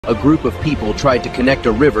A group of people tried to connect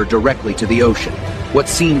a river directly to the ocean. What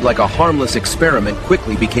seemed like a harmless experiment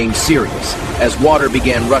quickly became serious, as water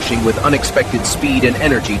began rushing with unexpected speed and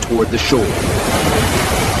energy toward the shore.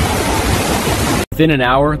 Within an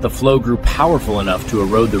hour, the flow grew powerful enough to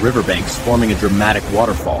erode the riverbanks, forming a dramatic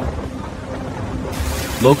waterfall.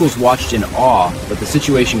 Locals watched in awe, but the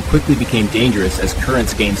situation quickly became dangerous as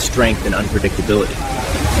currents gained strength and unpredictability.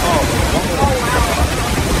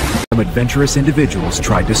 Some adventurous individuals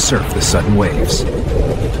tried to surf the sudden waves.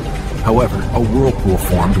 However, a whirlpool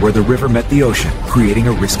formed where the river met the ocean, creating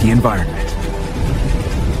a risky environment.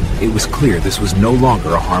 It was clear this was no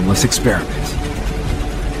longer a harmless experiment.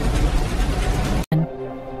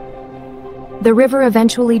 The river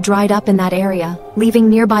eventually dried up in that area, leaving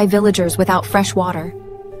nearby villagers without fresh water.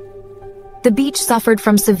 The beach suffered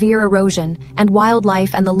from severe erosion, and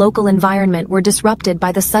wildlife and the local environment were disrupted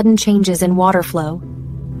by the sudden changes in water flow.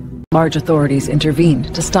 Large authorities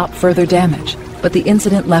intervened to stop further damage, but the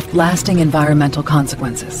incident left lasting environmental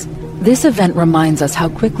consequences. This event reminds us how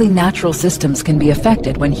quickly natural systems can be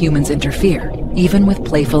affected when humans interfere, even with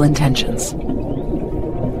playful intentions.